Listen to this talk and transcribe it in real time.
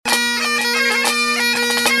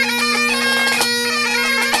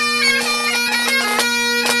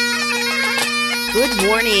Good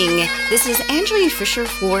morning. This is Angeline Fisher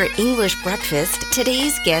for English Breakfast.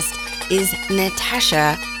 Today's guest is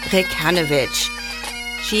Natasha Rekanovic.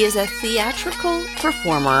 She is a theatrical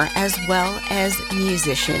performer as well as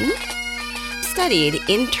musician. Studied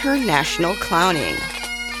international clowning.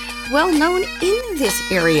 Well known in this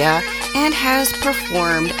area and has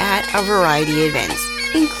performed at a variety of events,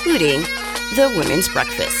 including the Women's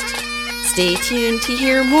Breakfast. Stay tuned to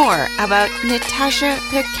hear more about Natasha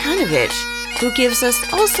Rekanovic, who gives us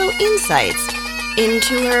also insights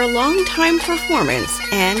into her longtime performance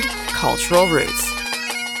and cultural roots.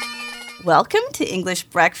 Welcome to English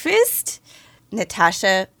Breakfast,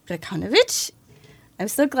 Natasha Rekanovic. I'm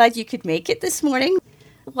so glad you could make it this morning.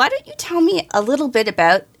 Why don't you tell me a little bit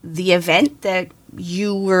about the event that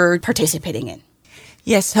you were participating in?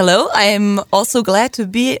 Yes, hello. I'm also glad to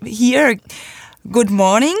be here. Good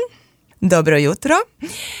morning. Dobro jutro.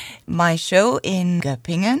 My show in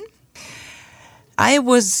Göppingen. I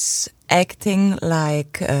was acting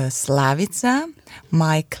like Slavica,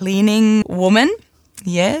 my cleaning woman.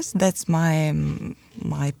 Yes, that's my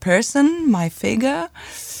person, my figure.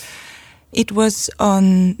 It was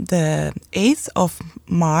on the 8th of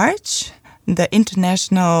March, the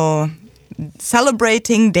International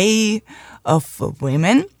Celebrating Day of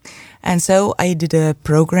Women. And so I did a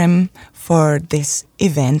program for this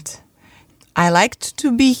event. I liked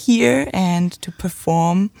to be here and to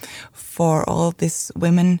perform for all these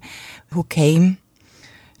women who came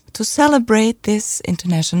to celebrate this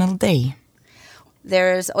International Day.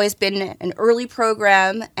 There's always been an early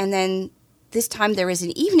program, and then this time there was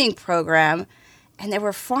an evening program, and there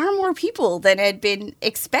were far more people than had been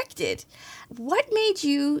expected. What made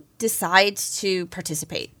you decide to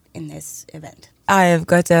participate in this event? I've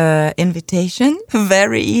got an invitation,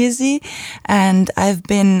 very easy, and I've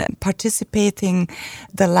been participating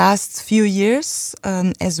the last few years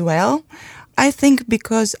as well. I think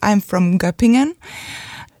because I'm from Göppingen,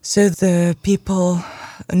 so the people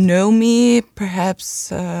know me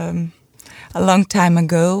perhaps a long time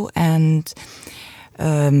ago, and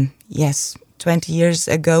yes, 20 years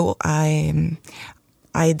ago I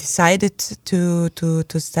decided to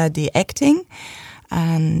study acting,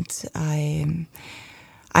 and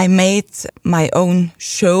I made my own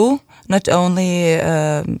show, not only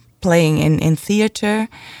playing in theater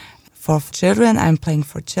for children. I'm playing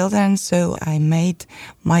for children, so I made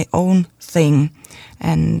my own thing,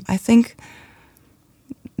 and I think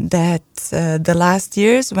that the last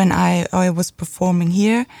years when I was performing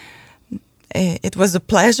here, it was a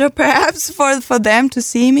pleasure perhaps for them to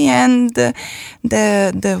see me, and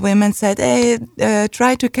the women said, hey,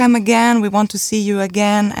 try to come again, we want to see you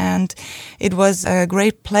again, and it was a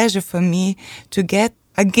great pleasure for me to get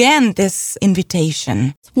again this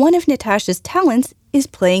invitation. One of Natasha's talents is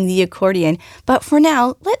playing the accordion, but for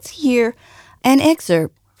now, let's hear an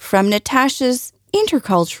excerpt from Natasha's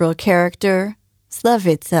intercultural character,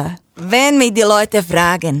 Slavica. Wenn mich die Leute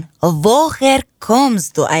fragen, woher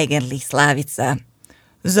kommst du eigentlich, Slavica?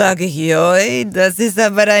 Sage ich, joi, das ist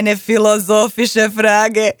aber eine philosophische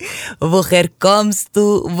Frage. Woher kommst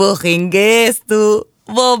du? Wohin gehst du?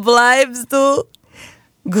 Wo bleibst du?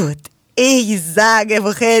 Gut, ich sage,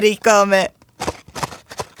 woher ich komme.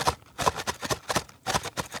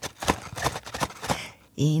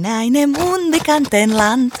 In einem unbekannten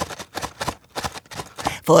Land.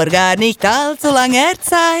 Vor gar nicht allzu langer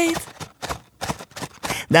Zeit,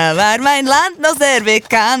 da war mein Land noch sehr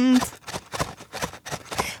bekannt.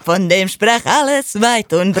 Von dem sprach alles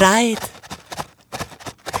weit und breit.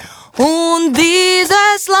 Und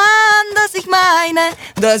dieses Land, das ich meine,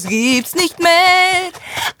 das gibt's nicht mehr.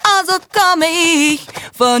 Also komme ich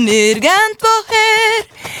von irgendwoher.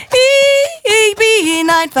 Ich bin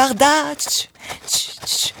einfach da.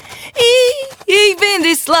 Ich bin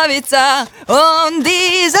die Slavica, und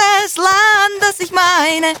dieses Land, das ich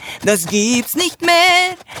meine, das gibt's nicht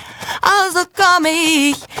mehr. Also komme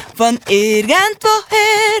ich von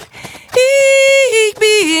irgendwoher. Ich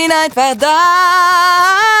bin einfach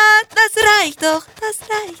da. Das reicht doch, das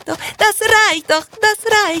reicht doch, das reicht doch, das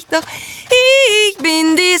reicht doch. Ich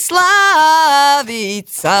bin die Slavica.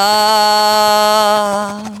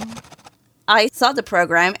 I saw the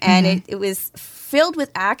program, and it was filled with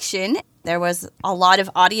action. There was a lot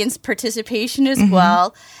of audience participation as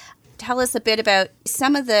well. Tell us a bit about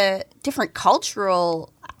some of the different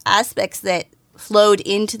cultural aspects that flowed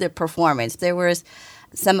into the performance. There was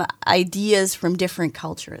some ideas from different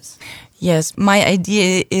cultures. Yes, my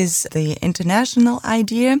idea is the international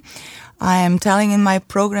idea. I am telling in my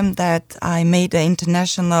program that I made an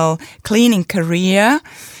international cleaning career.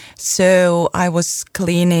 So I was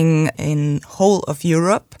cleaning in whole of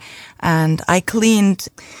Europe, and I cleaned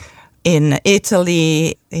in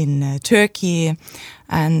Italy, in Turkey,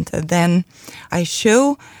 and then I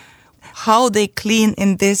show how they clean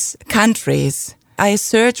in these countries. I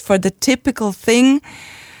search for the typical thing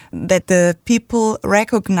that the people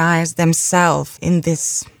recognize themselves in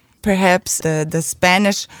this. Perhaps the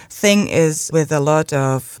Spanish thing is with a lot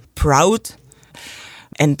of proud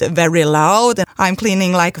and very loud. I'm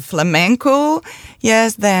cleaning like a flamenco.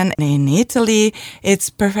 Yes, then in Italy,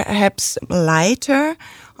 it's perhaps lighter.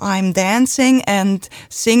 I'm dancing and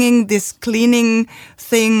singing this cleaning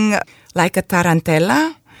thing like a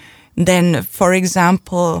tarantella. Then, for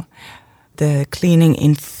example, the cleaning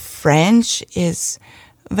in French is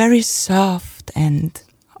very soft and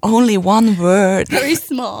only one word. Very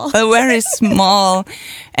small. Very small.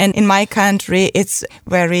 And in my country, it's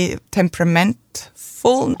very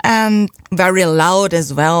temperamentful and very loud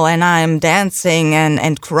as well. And I'm dancing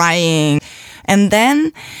and crying. And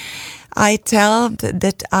then I tell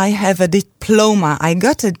that I have a diploma. I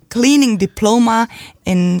got a cleaning diploma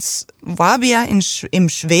in Swabia, im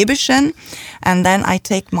Schwäbischen. And then I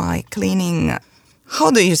take my cleaning, how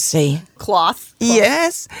do you say? Cloth.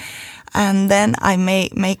 Yes. And then I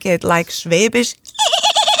make it like Schwäbisch.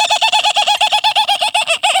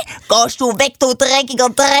 Gehst du weg, du dreckiger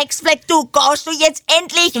Drecksfleck, du! Gehst du jetzt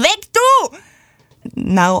endlich weg, du!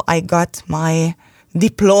 Now I got my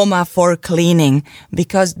diploma for cleaning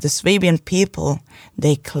because the Swabian people,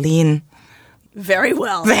 they clean very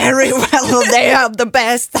well. Very well. They are the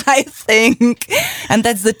best, I think. And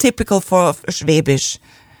that's the typical for Schwäbisch.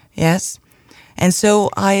 Yes. And so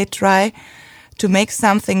I try to make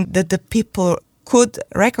something that the people could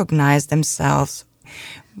recognize themselves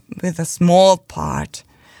with a small part.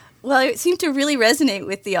 Well, it seemed to really resonate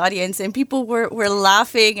with the audience, and people were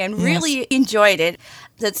laughing and really enjoyed it.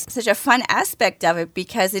 That's such a fun aspect of it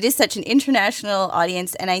because it is such an international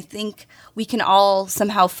audience, and I think we can all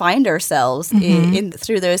somehow find ourselves in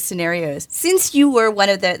through those scenarios. Since you were one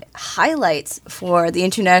of the highlights for the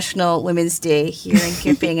International Women's Day here in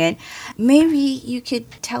Göppingen, maybe you could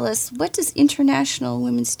tell us, what does International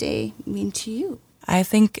Women's Day mean to you? I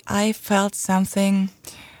think I felt something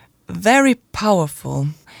very powerful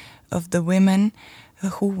of the women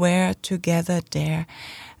who were together there.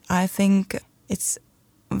 I think it's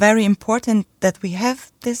very important that we have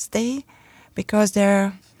this day because there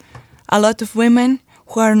are a lot of women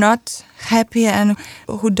who are not happy and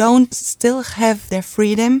who don't still have their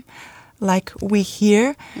freedom like we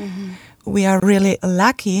here. Mm-hmm. We are really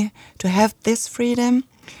lucky to have this freedom.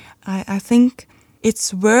 I think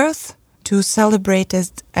it's worth to celebrate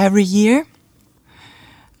it every year,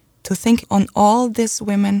 to think on all these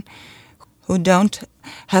women who don't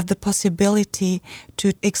have the possibility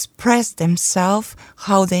to express themselves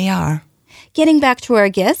how they are. Getting back to our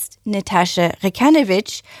guest, Natasha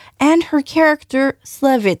Rekanovic, and her character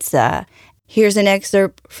Slavica. Here's an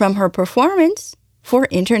excerpt from her performance for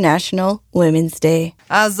International Women's Day.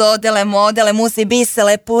 A zodele modele musi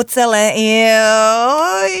bisele pucele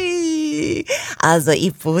Also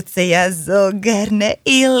ich putze ja so gerne,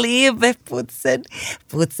 ich liebe putzen.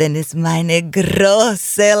 Putzen ist meine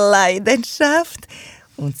große Leidenschaft.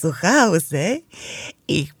 Und zu Hause,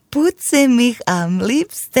 ich putze mich am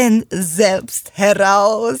liebsten selbst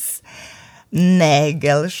heraus.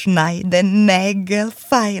 Nägel schneiden, Nägel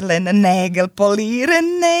feilen, Nägel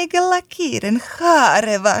polieren, Nägel lackieren,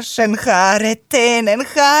 Haare waschen, Haare tönen,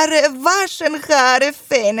 Haare waschen, Haare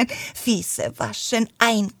föhnen, Füße waschen,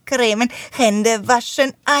 eincremen, Hände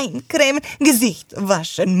waschen, eincremen, Gesicht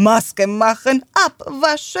waschen, Maske machen,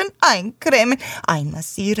 abwaschen, eincremen,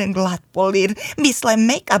 einmassieren, glatt polieren, bisschen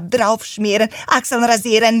Make-up draufschmieren, Achseln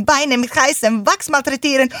rasieren, Beine mit heißem Wachs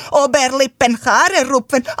malträtieren, Oberlippen, Haare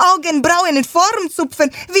rupfen, Augenbrauen in Form zupfen,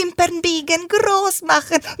 Wimpern biegen, groß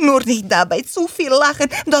machen, nur nicht dabei zu viel lachen,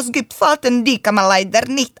 das gibt Falten, die kann man leider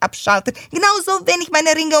nicht abschalten. Genauso wenig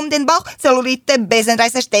meine Ringe um den Bauch, Zellulite,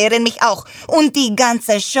 Besenreißer stören mich auch. Und die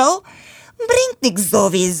ganze Show bringt nix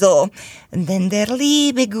sowieso, denn der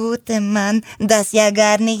liebe gute Mann das ja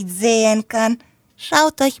gar nicht sehen kann.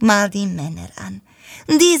 Schaut euch mal die Männer an.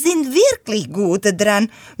 Die sind wirklich gut dran,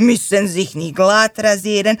 müssen sich nicht glatt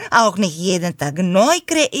rasieren, auch nicht jeden Tag neu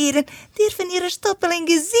kreieren, dürfen ihre Stoppel im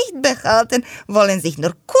Gesicht behalten, wollen sich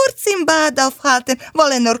nur kurz im Bad aufhalten,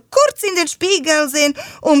 wollen nur kurz in den Spiegel sehen,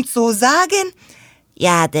 um zu sagen,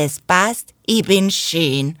 ja, das passt, ich bin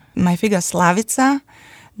schön. My figure Slavica,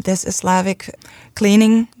 this is Slavic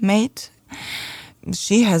cleaning maid.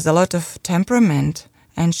 She has a lot of temperament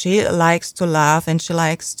and she likes to laugh and she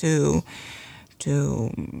likes to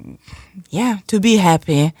be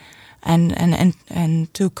happy and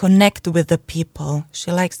to connect with the people.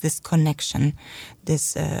 She likes this connection,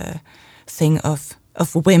 this thing of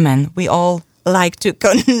of women. We all like to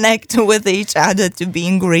connect with each other, to be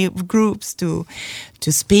in groups, to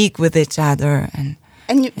speak with each other. And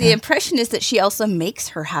the impression is that she also makes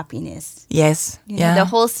her happiness. Yes. You know, the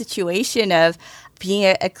whole situation of being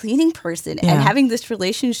a cleaning person and having this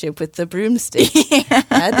relationship with the broomstick.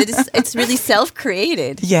 It's really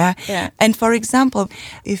self-created. Yeah. And for example,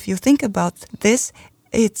 if you think about this,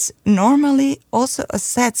 it's normally also a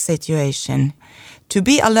sad situation. To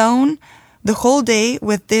be alone the whole day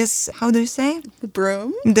with this, how do you say? The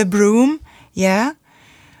broom. The broom, yeah.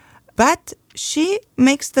 But she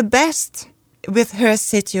makes the best with her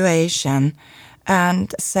situation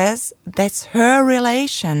and says that's her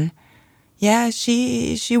relation. Yeah,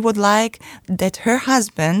 she would like that her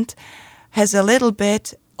husband has a little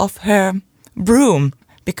bit of her broom,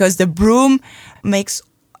 because the broom makes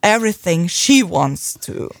everything she wants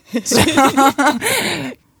to.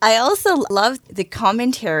 I also love the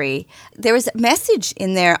commentary. There was a message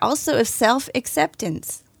in there also of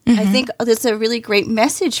self-acceptance. I think there's a really great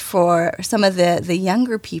message for some of the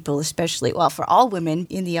younger people, especially, well, for all women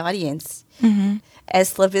in the audience.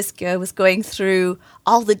 As Slaviska was going through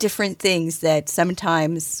all the different things that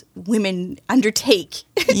sometimes women undertake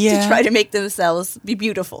to try to make themselves be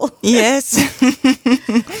beautiful. Yes.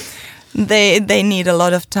 They need a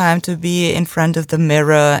lot of time to be in front of the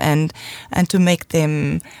mirror and to make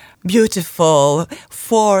them beautiful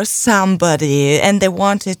for somebody, and they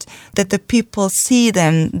want it that the people see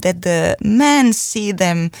them, that the men see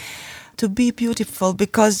them to be beautiful,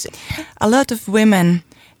 because a lot of women,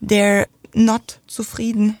 they're not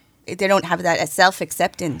zufrieden. They don't have that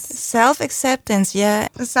self-acceptance. Self-acceptance, yeah.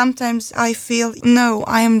 Sometimes I feel, no,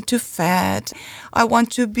 I am too fat. I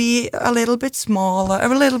want to be a little bit smaller, a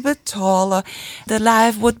little bit taller. The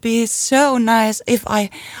life would be so nice if I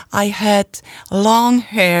had long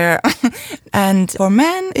hair. And for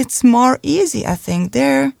men, it's more easy, I think.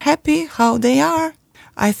 They're happy how they are.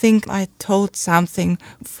 I think I told something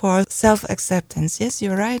for self-acceptance. Yes,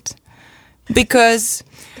 you're right. Because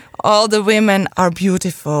all the women are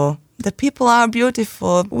beautiful. The people are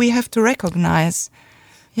beautiful. We have to recognize.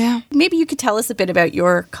 Yeah. Maybe you could tell us a bit about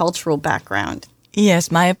your cultural background.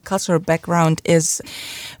 Yes, my cultural background is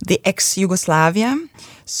the ex-Yugoslavia.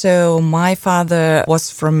 So my father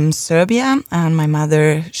was from Serbia and my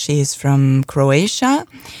mother, she is from Croatia.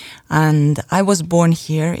 And I was born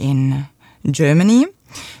here in Germany.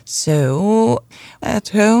 So at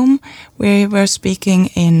home we were speaking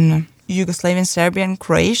in Yugoslavian, Serbian,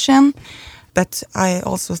 Croatian, but I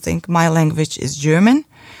also think my language is German.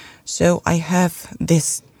 So I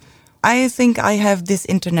think I have this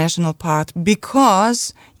international part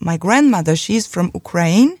because my grandmother, she's from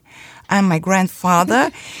Ukraine, and my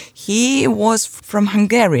grandfather, he was from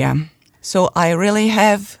Hungary. So I really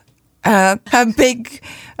have a big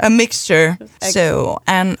mixture. So,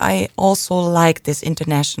 and I also like this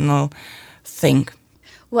international thing.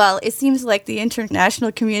 Well, it seems like the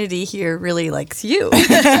international community here really likes you.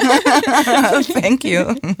 Thank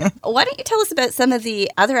you. Why don't you tell us about some of the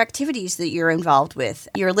other activities that you're involved with?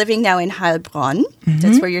 You're living now in Heilbronn.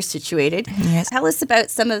 That's where you're situated. Yes. Tell us about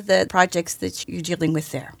some of the projects that you're dealing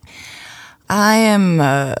with there. I am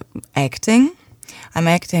acting. I'm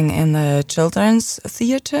acting in the children's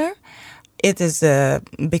theater. It is a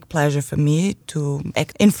big pleasure for me to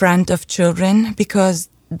act in front of children because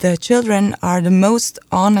the children are the most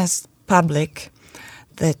honest public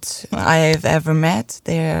that I've ever met.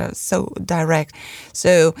 They're so direct.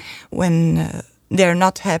 So when they're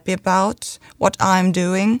not happy about what I'm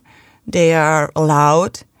doing, they are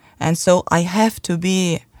loud. And so I have to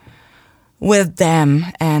be with them.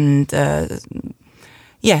 And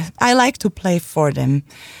I like to play for them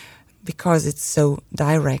because it's so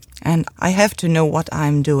direct. And I have to know what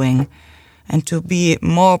I'm doing and to be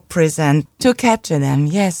more present, to capture them,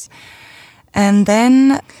 yes. And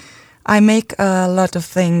then I make a lot of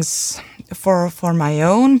things for my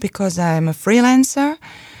own because I'm a freelancer.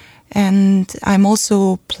 And I'm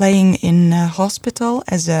also playing in a hospital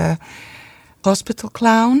as a hospital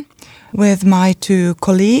clown with my 2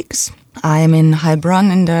 colleagues. I'm in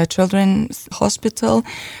Heilbronn in the children's hospital.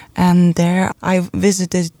 And there I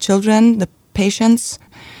visited children, the patients,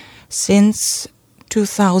 since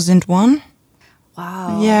 2001.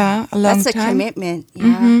 Wow. Yeah, a long time. That's a commitment.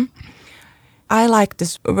 Yeah. I like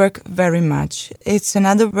this work very much. It's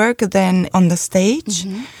another work than on the stage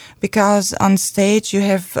because on stage you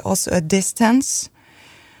have also a distance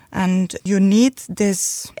and you need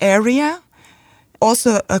this area,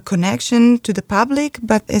 also a connection to the public,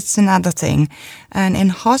 but it's another thing. And in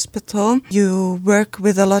hospital you work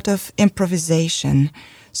with a lot of improvisation.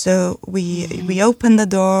 So we open the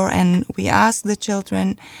door and we ask the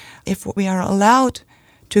children if we are allowed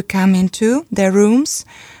to come into their rooms.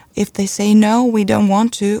 If they say no, we don't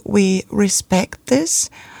want to, we respect this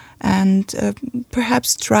and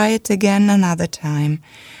perhaps try it again another time.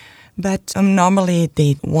 But normally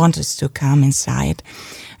they want us to come inside.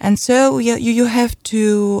 And so you have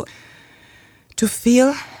to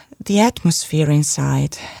feel the atmosphere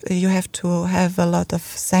inside. You have to have a lot of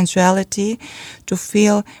sensuality to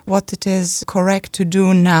feel what it is correct to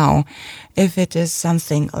do now. If it is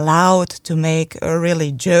something loud, to make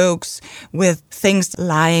really jokes with things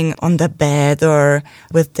lying on the bed or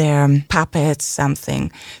with their puppets,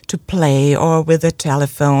 something to play, or with a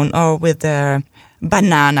telephone or with their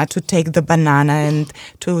banana, to take the banana and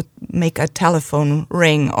to make a telephone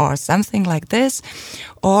ring or something like this.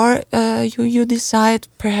 Or you decide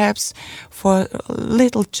perhaps for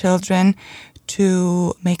little children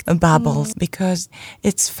to make a bubbles, because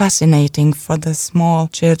it's fascinating for the small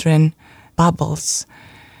children, bubbles.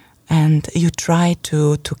 And you try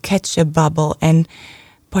to catch a bubble and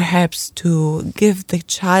perhaps to give the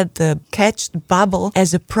child the catched bubble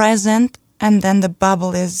as a present, and then the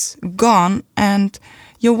bubble is gone and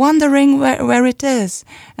you're wondering where it is.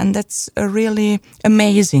 And that's really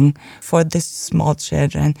amazing for these small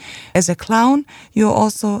children. As a clown, you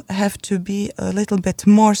also have to be a little bit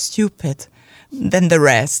more stupid than the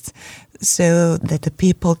rest so that the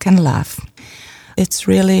people can laugh. It's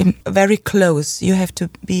really very close. You have to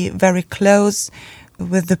be very close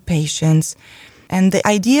with the patients. And the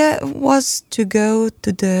idea was to go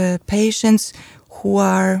to the patients who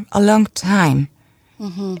are a long time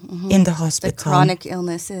in the hospital. The chronic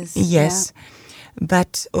illnesses. Yes. Yeah.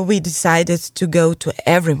 But we decided to go to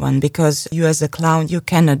everyone, because you as a clown, you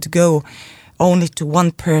cannot go only to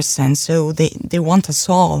one person. So they want us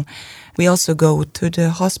all. We also go to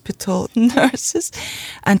the hospital nurses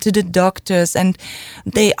and to the doctors, and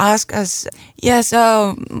they ask us, yes,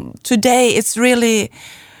 today it's really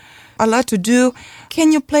a lot to do.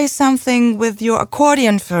 Can you play something with your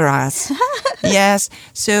accordion for us? Yes.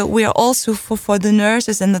 So we are also for the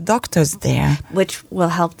nurses and the doctors there. Which will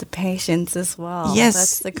help the patients as well. Yes.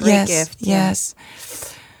 That's the great gift. Yes.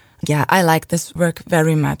 Yeah, I like this work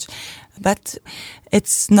very much. But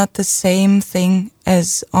it's not the same thing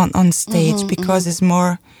as on stage, because it's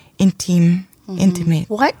more intimate.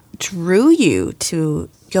 What drew you to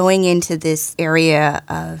going into this area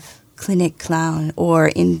of clinic clown or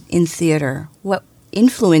in theater? What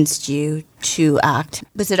influenced you to act?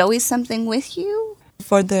 Was it always something with you?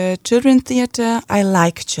 For the children theater, I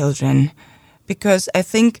like children, because I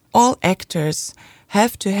think all actors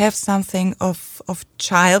have to have something of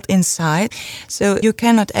child inside. So you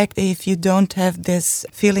cannot act if you don't have this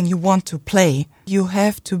feeling you want to play. You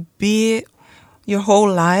have to be your whole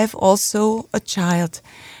life also a child.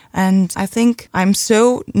 And I think I'm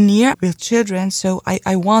so near with children, so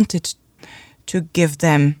I wanted to give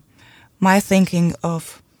them my thinking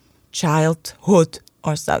of childhood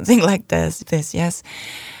or something like this, yes.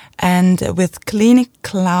 And with clinic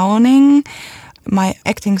clowning, my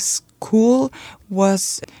acting school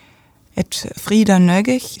was at Frieder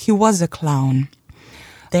Nögich. He was a clown.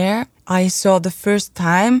 There I saw the first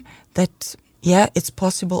time that, it's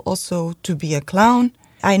possible also to be a clown.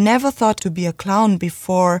 I never thought to be a clown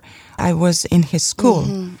before I was in his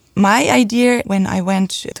school. My idea when I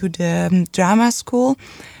went to the drama school,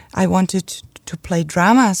 I wanted to play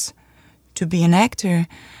dramas, to be an actor.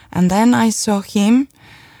 And then I saw him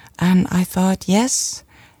and I thought, yes,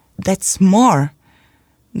 that's more.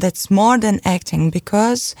 That's more than acting,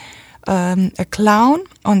 because a clown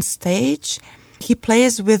on stage, he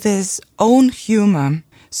plays with his own humor.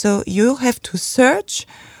 So you have to search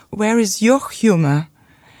where is your humor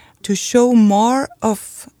to show more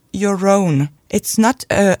of your own. It's not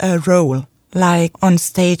a role like on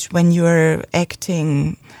stage when you're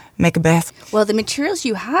acting Macbeth. Well, the materials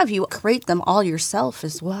you have, you create them all yourself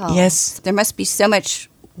as well. Yes. There must be so much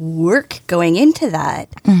work going into that,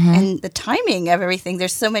 and the timing of everything.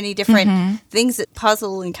 There's so many different things that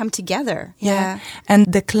puzzle and come together. Yeah.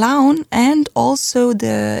 And the clown and also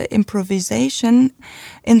the improvisation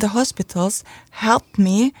in the hospitals helped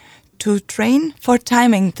me to train for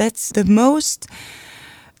timing. That's the most,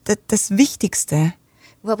 das Wichtigste.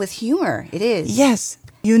 Well, with humor, it is. Yes.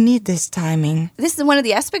 You need this timing. This is one of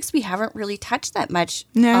the aspects we haven't really touched that much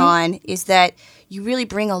on, is that you really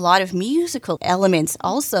bring a lot of musical elements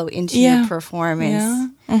also into your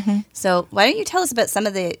performance. Yeah. So why don't you tell us about some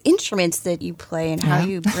of the instruments that you play and how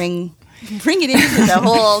you bring it into the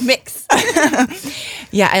whole mix?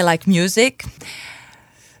 Yeah, I like music.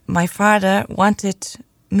 My father wanted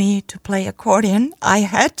me to play accordion. I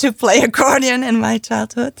had to play accordion in my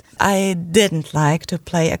childhood. I didn't like to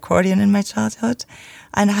play accordion in my childhood,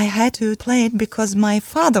 and I had to play it because my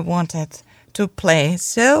father wanted to play.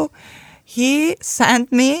 So he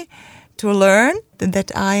sent me to learn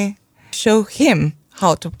that I show him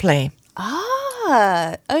how to play.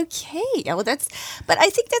 Ah, okay. Well, but I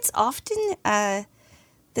think that's often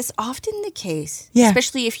the case,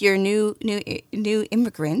 especially if you're a new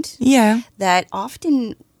immigrant. Yeah. That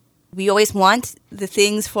often we always want the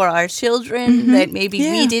things for our children that maybe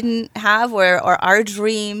we didn't have, or our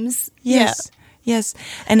dreams. Yes. Yeah. Yes,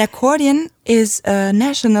 an accordion is a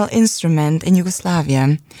national instrument in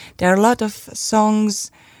Yugoslavia. There are a lot of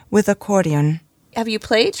songs with accordion. Have you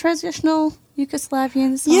played traditional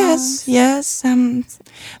Yugoslavian songs? Yes.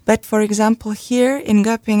 But for example, here in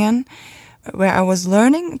Göppingen, where I was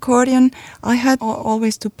learning accordion, I had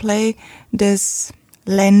always to play this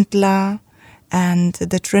Ländler and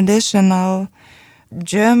the traditional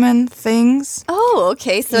German things. Oh,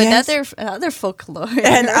 okay. So another folklore.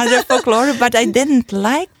 Another folklore, but I didn't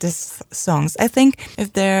like these songs. I think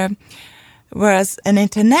if there was an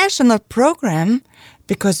international program,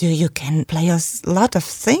 because you can play a lot of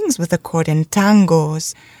things with accordion,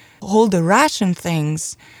 tangos, all the Russian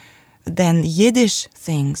things, then Yiddish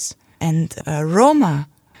things, and Roma,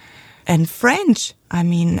 and French. I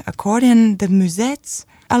mean, accordion, the musettes,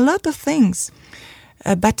 a lot of things.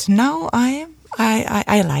 But now I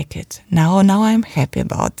like it. Now I'm happy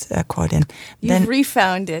about accordion. You've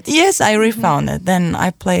refound it. Yes, I refound it. Then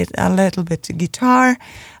I played a little bit guitar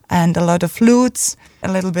and a lot of flutes,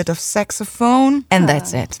 a little bit of saxophone, and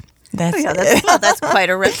that's it. That's quite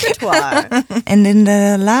a repertoire. And in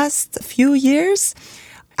the last few years,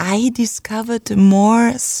 I discovered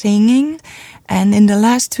more singing. And in the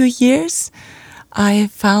last 2 years, I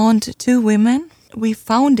found 2 women. We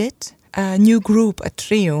founded a new group, a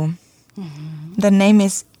trio. The name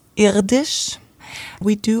is Irdisch.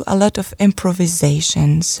 We do a lot of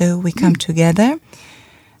improvisation. So we come together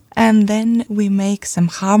and then we make some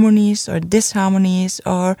harmonies or disharmonies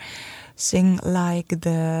or sing like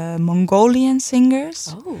the Mongolian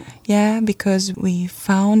singers. Oh. Yeah, because we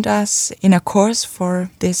found us in a course for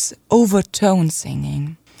this overtone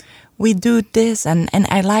singing. We do this and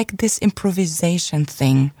I like this improvisation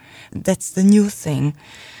thing. That's the new thing.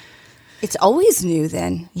 It's always new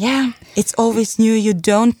then. Yeah, it's always new. You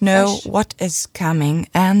don't know what is coming.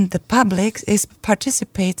 And the public is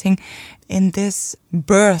participating in this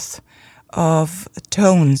birth of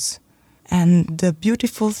tones. And the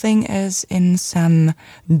beautiful thing is in some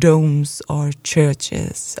domes or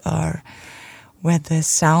churches or where the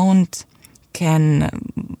sound can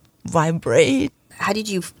vibrate. How did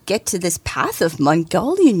you get to this path of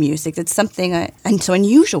Mongolian music? That's something and so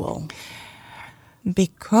unusual.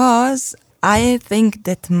 Because I think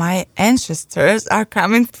that my ancestors are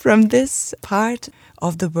coming from this part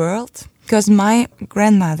of the world. Because my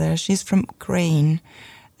grandmother, she's from Ukraine,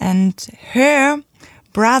 and her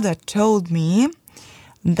brother told me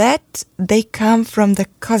that they come from the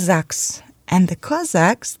Cossacks. And the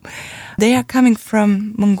Cossacks, they are coming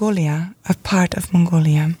from Mongolia, a part of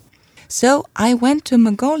Mongolia. So I went to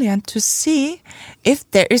Mongolia to see if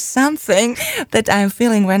there is something that I'm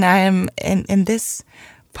feeling when I am in this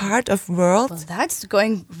part of world. Well, that's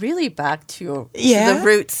going really back to the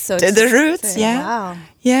roots. To the roots, yeah. Wow.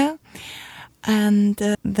 Yeah. And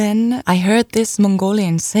then I heard this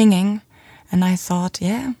Mongolian singing and I thought,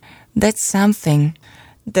 yeah, that's something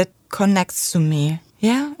that connects to me.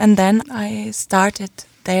 Yeah. And then I started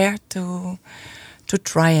there to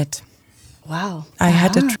try it. Wow. I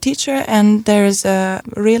had a teacher, and there is a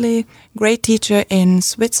really great teacher in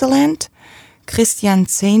Switzerland, Christian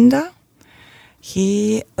Zehnder.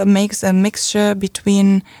 He makes a mixture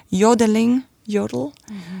between yodel,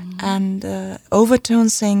 and overtone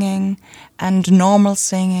singing and normal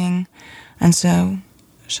singing. And so,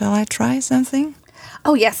 shall I try something?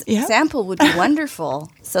 Oh, yes. Yeah. Example would be wonderful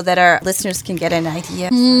so that our listeners can get an idea.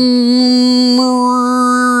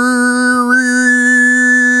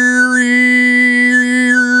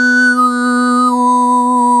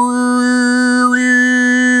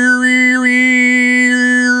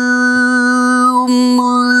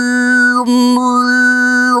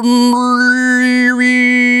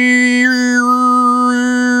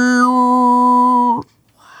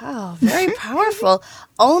 Wow, very powerful.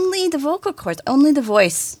 Only the vocal cords, only the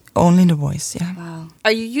voice. Only the voice, yeah. Wow.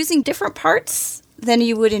 Are you using different parts than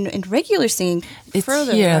you would in regular singing? It's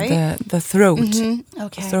further, here, right? the throat.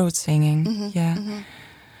 Okay. Throat singing, yeah.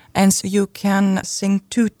 And so you can sing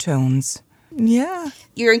 2 tones. Yeah.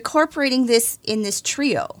 You're incorporating this in this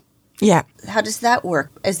trio. Yeah. How does that work?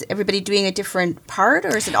 Is everybody doing a different part,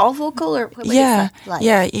 or is it all vocal, or what is that like?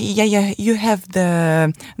 Yeah. You have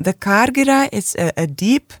the Kargira. It's a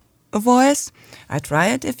deep voice. I try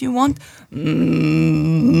it if you want.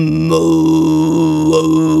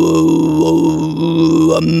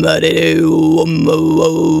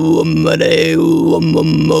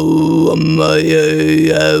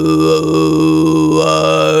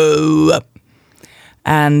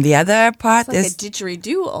 And the other part it's like is a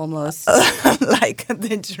didgeridoo almost. like a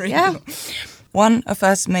didgeridoo. Yeah. One of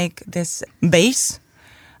us make this bass,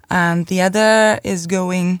 and the other is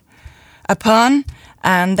going upon,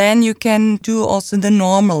 and then you can do also the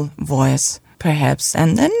normal voice, perhaps,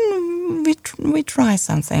 and then we try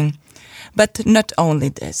something. But not only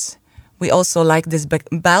this. We also like this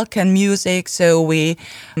Balkan music, so we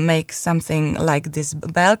make something like this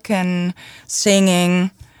Balkan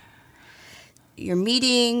singing. You're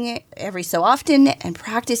meeting every so often and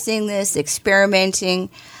practicing this, experimenting.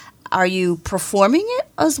 Are you performing it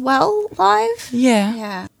as well live?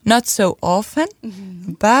 Yeah. Not so often,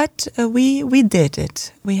 but we did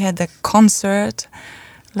it. We had a concert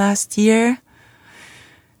last year.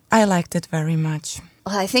 I liked it very much.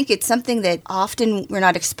 Well, I think it's something that often we're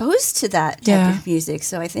not exposed to that type of music.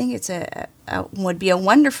 So I think it's would be a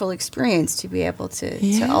wonderful experience to be able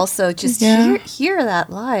to also just hear that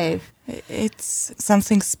live. It's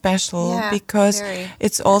something special because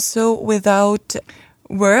it's also without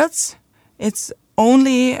words. It's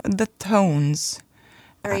only the tones.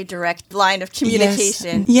 Very direct line of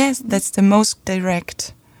communication. Yes, that's the most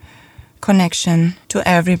direct connection to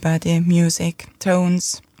everybody. Music,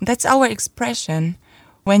 tones. That's our expression.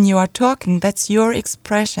 When you are talking, that's your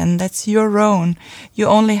expression. That's your own. You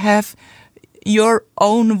only have your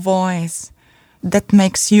own voice. That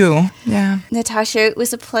makes you. Yeah. Natasha, it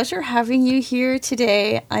was a pleasure having you here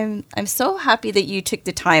today. I'm so happy that you took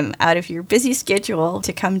the time out of your busy schedule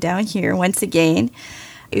to come down here once again.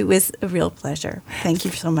 It was a real pleasure. Thank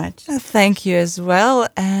you so much. Thank you as well.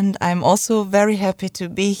 And I'm also very happy to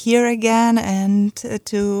be here again and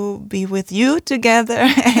to be with you together,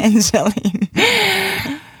 Angeline.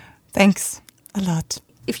 Thanks a lot.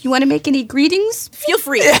 If you want to make any greetings, feel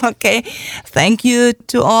free. Okay. Thank you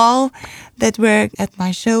to all that were at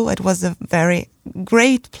my show. It was a very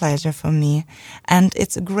great pleasure for me. And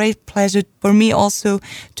it's a great pleasure for me also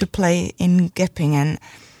to play in Göppingen,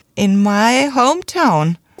 in my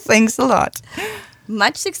hometown. Thanks a lot.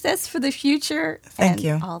 Much success for the future. Thank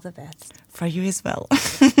you. All the best. For you as well.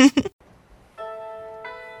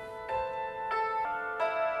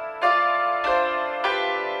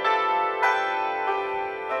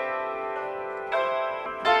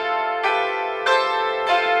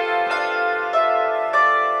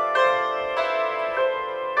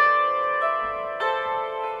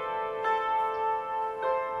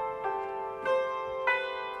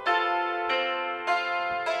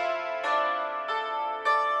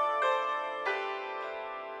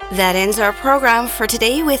 That ends our program for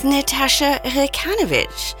today with Natasha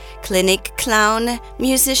Rekanovic, clinic clown,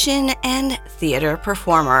 musician, and theater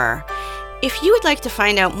performer. If you would like to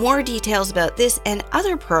find out more details about this and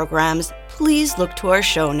other programs, please look to our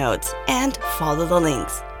show notes and follow the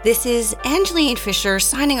links. This is Angeline Fisher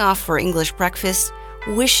signing off for English Breakfast,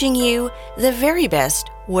 wishing you the very best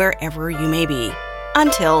wherever you may be.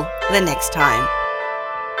 Until the next time.